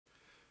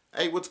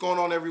Hey, what's going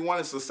on,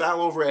 everyone? It's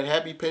LaSalle over at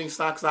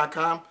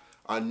HappyPennyStocks.com.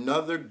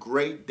 Another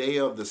great day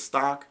of the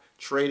stock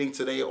trading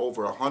today.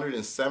 Over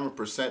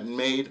 107%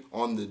 made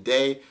on the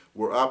day.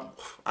 We're up.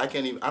 I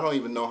don't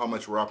even know how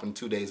much we're up in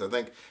 2 days. I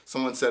think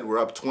someone said we're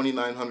up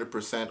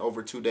 2,900%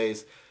 over 2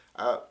 days.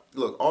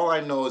 Look, all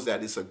I know is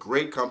that it's a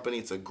great company,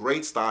 it's a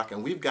great stock,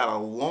 and we've got a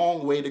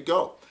long way to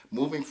go.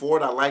 Moving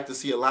forward, I'd like to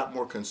see a lot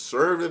more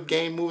conservative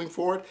gain moving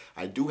forward.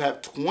 I do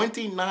have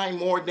 29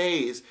 more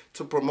days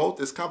to promote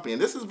this company,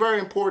 and this is very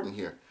important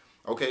here.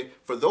 Okay,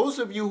 for those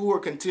of you who are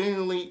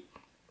continually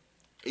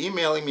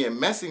emailing me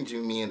and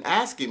messaging me and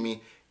asking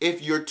me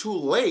if you're too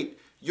late,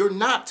 you're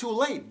not too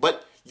late,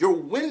 but your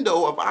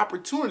window of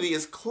opportunity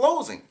is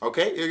closing.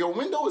 Okay, your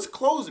window is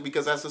closing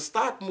because as the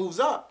stock moves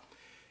up,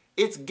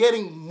 it's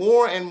getting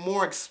more and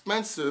more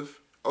expensive,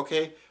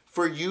 okay,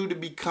 for you to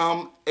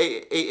become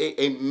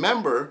a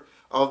member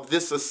of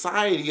this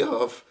society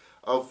of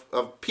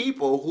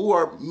people who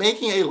are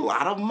making a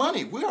lot of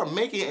money. We are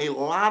making a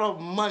lot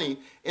of money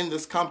in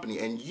this company,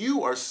 and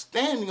you are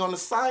standing on the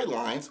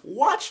sidelines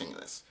watching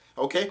this,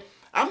 okay?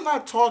 I'm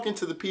not talking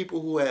to the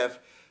people who have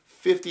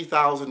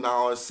 $50,000,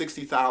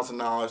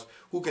 $60,000,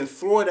 who can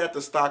throw it at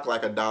the stock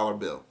like a dollar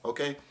bill,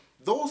 okay?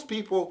 Those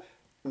people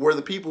were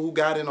the people who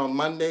got in on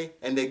Monday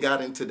and they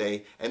got in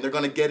today and they're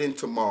going to get in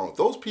tomorrow.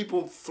 Those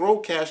people throw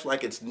cash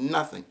like it's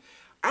nothing.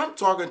 I'm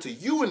talking to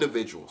you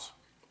individuals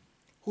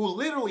who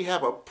literally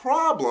have a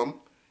problem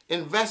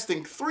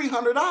investing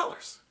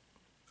 $300.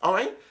 All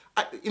right?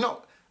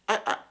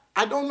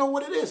 I don't know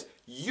what it is.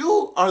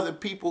 You are the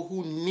people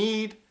who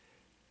need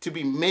to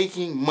be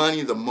making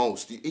money the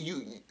most.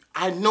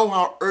 I know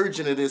how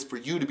urgent it is for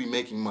you to be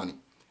making money.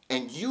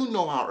 And you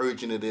know how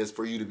urgent it is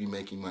for you to be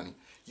making money.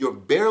 You're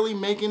barely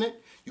making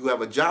it. You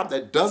have a job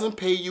that doesn't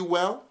pay you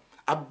well.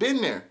 I've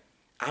been there.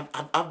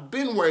 I've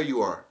been where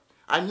you are.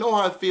 I know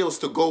how it feels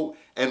to go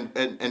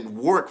and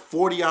work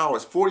 40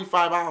 hours,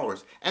 45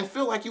 hours, and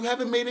feel like you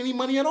haven't made any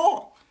money at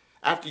all.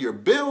 After your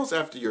bills,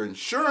 after your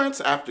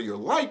insurance, after your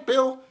light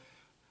bill,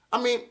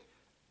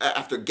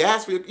 after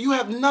gas, you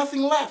have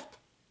nothing left.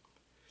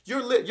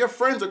 Your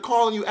friends are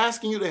calling you,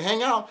 asking you to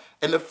hang out,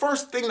 and the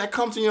first thing that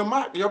comes in your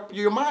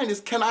mind is,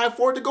 can I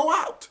afford to go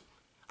out?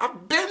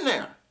 I've been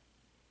there.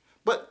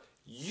 But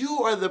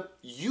you are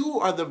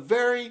the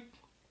very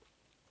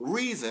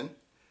reason,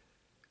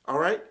 all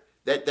right,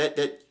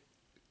 that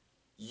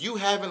you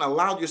haven't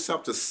allowed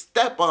yourself to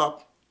step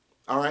up,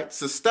 all right,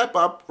 to step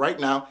up right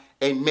now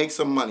and make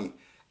some money.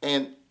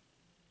 And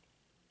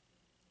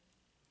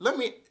let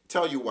me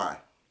tell you why.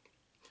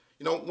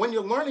 You know, when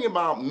you're learning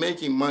about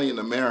making money in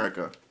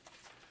America,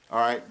 all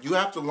right, you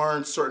have to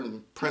learn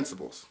certain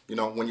principles, you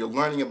know, when you're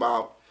learning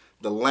about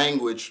the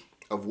language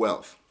of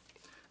wealth.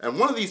 And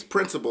one of these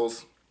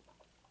principles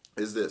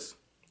is this,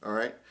 all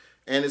right?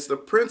 And it's the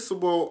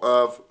principle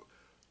of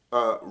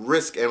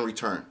risk and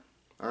return,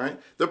 all right?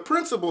 The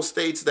principle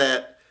states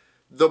that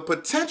the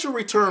potential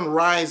return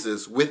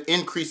rises with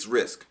increased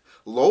risk.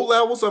 Low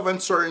levels of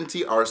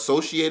uncertainty are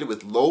associated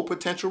with low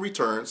potential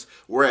returns,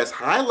 whereas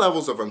high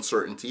levels of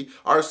uncertainty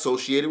are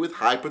associated with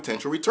high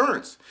potential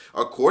returns.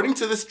 According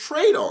to this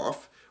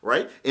trade-off,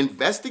 right,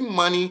 investing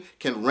money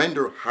can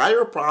render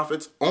higher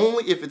profits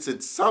only if it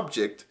is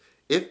subject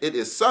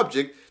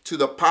to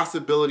the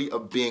possibility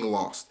of being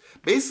lost.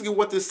 Basically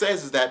what this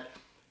says is that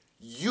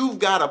you've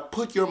got to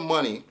put your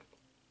money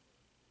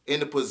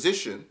in a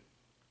position,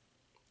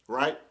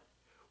 right,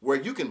 where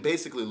you can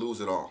basically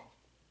lose it all.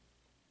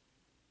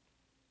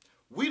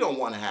 We don't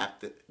want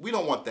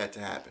that to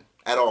happen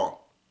at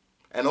all.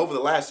 And over the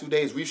last 2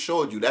 days, we've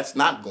showed you that's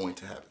not going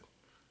to happen.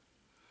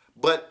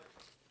 But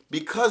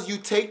because you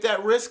take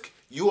that risk,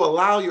 you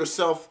allow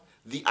yourself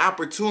the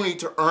opportunity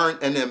to earn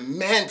an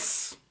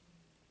immense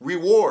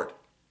reward.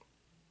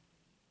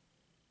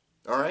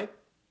 All right?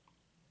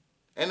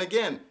 And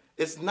again,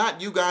 it's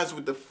not you guys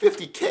with the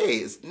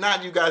 50K. It's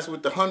not you guys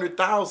with the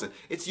 100,000.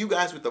 It's you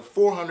guys with the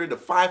 400, the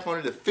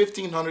 500, the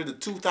 1,500, the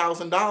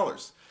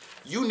 $2,000.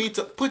 You need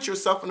to put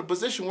yourself in a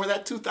position where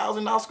that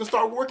 $2,000 can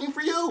start working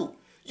for you.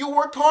 You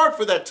worked hard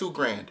for that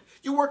 $2,000.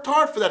 You worked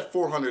hard for that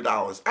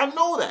 $400. I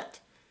know that.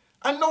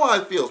 I know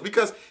how it feels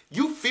because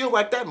you feel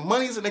like that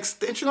money is an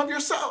extension of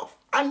yourself.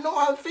 I know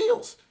how it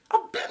feels.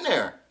 I've been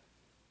there.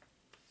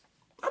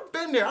 I've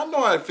been there. I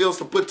know how it feels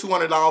to put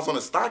 $200 on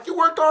a stock. You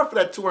worked hard for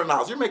that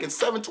 $200. You're making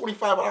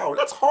 $7.25 an hour.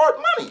 That's hard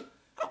money.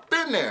 I've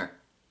been there.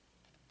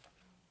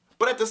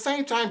 But at the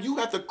same time, you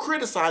have to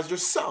criticize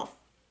yourself.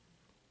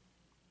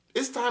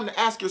 It's time to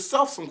ask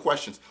yourself some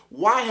questions.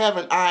 Why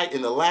haven't I,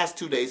 in the last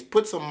 2 days,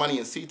 put some money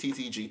in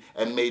CTTG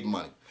and made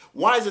money?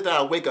 Why is it that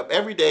I wake up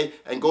every day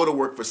and go to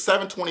work for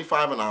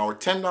 $7.25 an hour,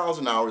 $10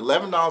 an hour,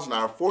 $11 an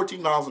hour,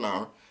 $14 an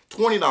hour,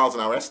 $20 an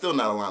hour, that's still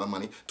not a lot of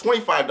money.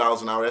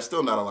 $25 an hour, that's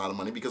still not a lot of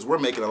money because we're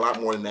making a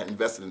lot more than that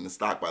invested in the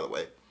stock, by the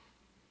way.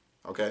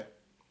 Okay?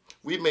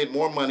 We've made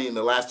more money in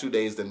the last 2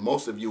 days than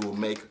most of you will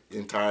make the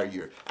entire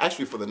year.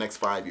 Actually, for the next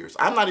 5 years.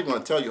 I'm not even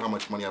going to tell you how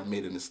much money I've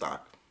made in the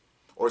stock.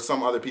 Or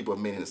some other people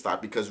have made in the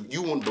stock because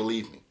you wouldn't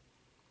believe me.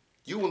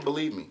 You wouldn't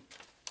believe me.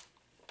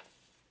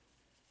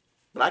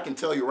 But I can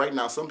tell you right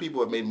now, some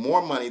people have made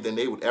more money than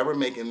they would ever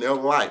make in their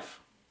life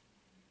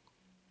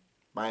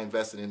by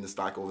investing in the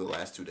stock over the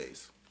last 2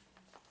 days.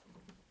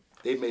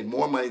 They've made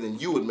more money than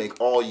you would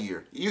make all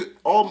year. And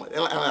I'm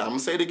going to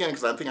say it again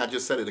because I think I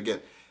just said it again.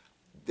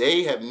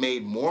 They have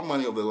made more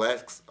money over the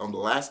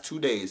last 2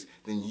 days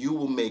than you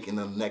will make in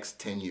the next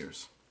 10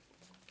 years.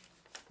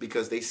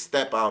 Because they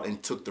step out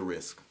and took the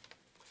risk.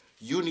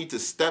 You need to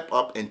step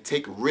up and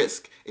take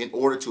risk in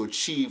order to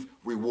achieve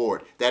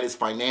reward. That is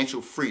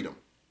financial freedom.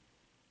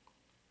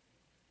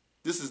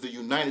 This is the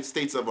United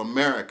States of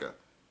America.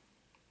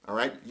 All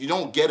right? You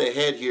don't get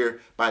ahead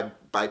here by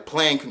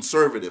playing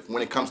conservative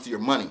when it comes to your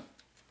money.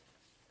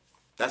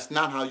 That's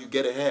not how you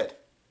get ahead.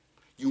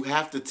 You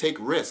have to take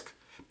risk.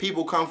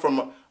 People come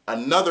from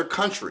another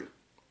country,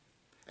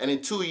 and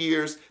in 2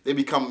 years, they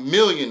become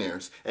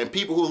millionaires, and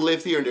people who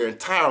live here their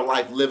entire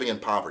life living in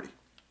poverty.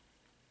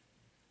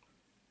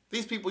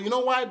 These people, you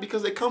know why?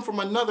 Because they come from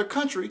another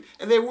country,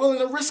 and they're willing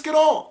to risk it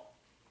all.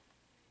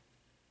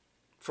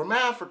 From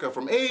Africa,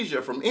 from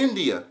Asia, from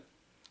India,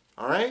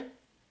 all right?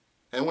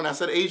 And when I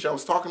said Asia, I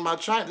was talking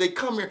about China. They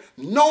come here,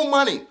 no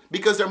money,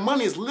 because their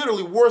money is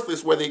literally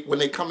worthless when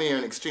they come here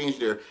and exchange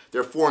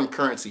their foreign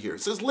currency here.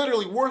 So it's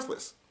literally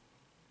worthless.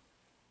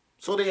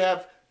 So they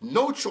have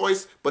no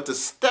choice but to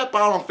step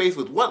out on faith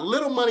with what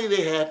little money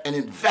they have and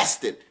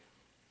invest it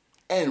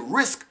and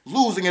risk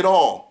losing it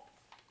all.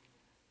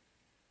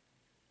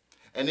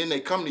 And then they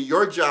come to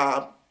your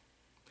job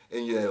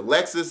in your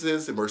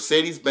Lexuses and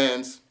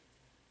Mercedes-Benz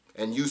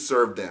and you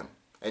serve them.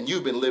 And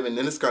you've been living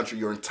in this country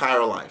your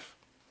entire life.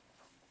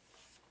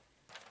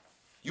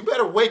 You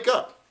better wake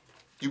up.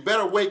 You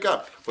better wake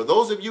up. For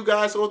those of you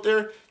guys out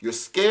there, you're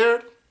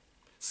scared.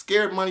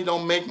 Scared money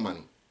don't make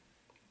money.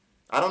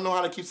 I don't know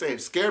how to keep saying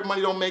it. Scared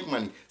money don't make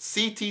money.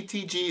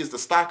 CTTG is the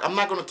stock. I'm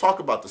not going to talk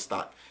about the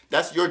stock.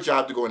 That's your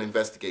job to go and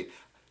investigate.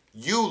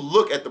 You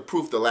look at the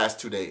proof the last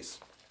 2 days.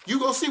 You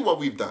go see what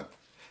we've done.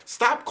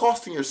 Stop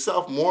costing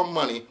yourself more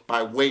money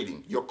by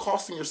waiting. You're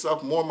costing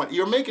yourself more money.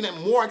 You're making it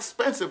more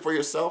expensive for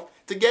yourself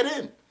to get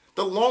in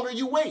the longer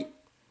you wait.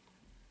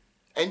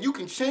 And you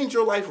can change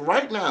your life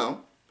right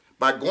now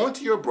by going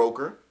to your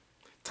broker,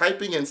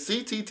 typing in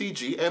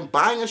CTTG, and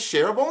buying a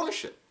share of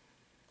ownership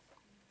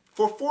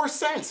for 4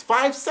 cents,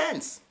 5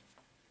 cents.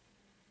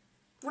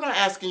 We're not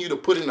asking you to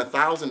put in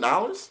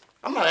 $1,000.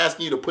 I'm not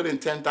asking you to put in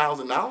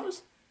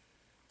 $10,000.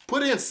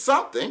 Put in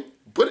something.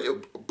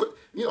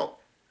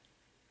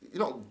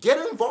 Get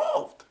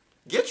involved.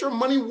 Get your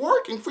money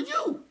working for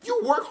you.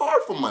 You work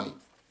hard for money.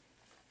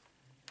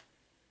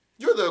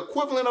 You're the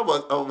equivalent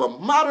of a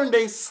modern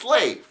day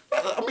slave.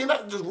 I mean,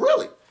 that's just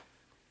really.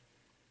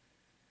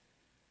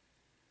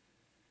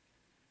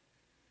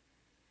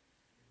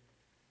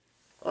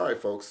 All right,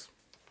 folks.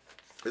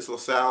 It's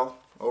LaSalle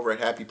over at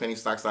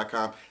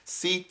HappyPennyStocks.com.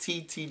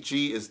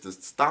 CTTG is the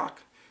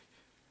stock.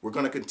 We're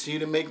going to continue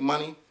to make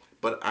money.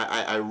 But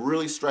I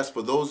really stress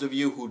for those of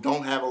you who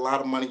don't have a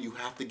lot of money, you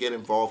have to get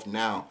involved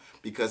now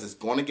because it's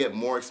going to get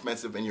more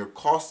expensive and you're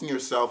costing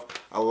yourself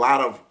a lot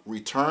of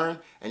return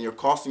and you're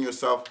costing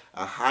yourself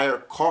a higher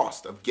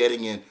cost of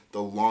getting in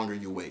the longer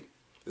you wait.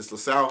 It's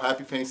LaSalle,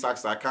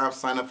 HappyPennyStocks.com.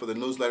 Sign up for the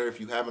newsletter if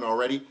you haven't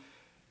already.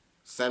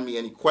 Send me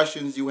any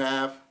questions you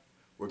have.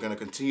 We're going to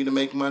continue to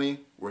make money.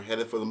 We're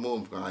headed for the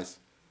moon, guys.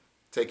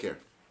 Take care.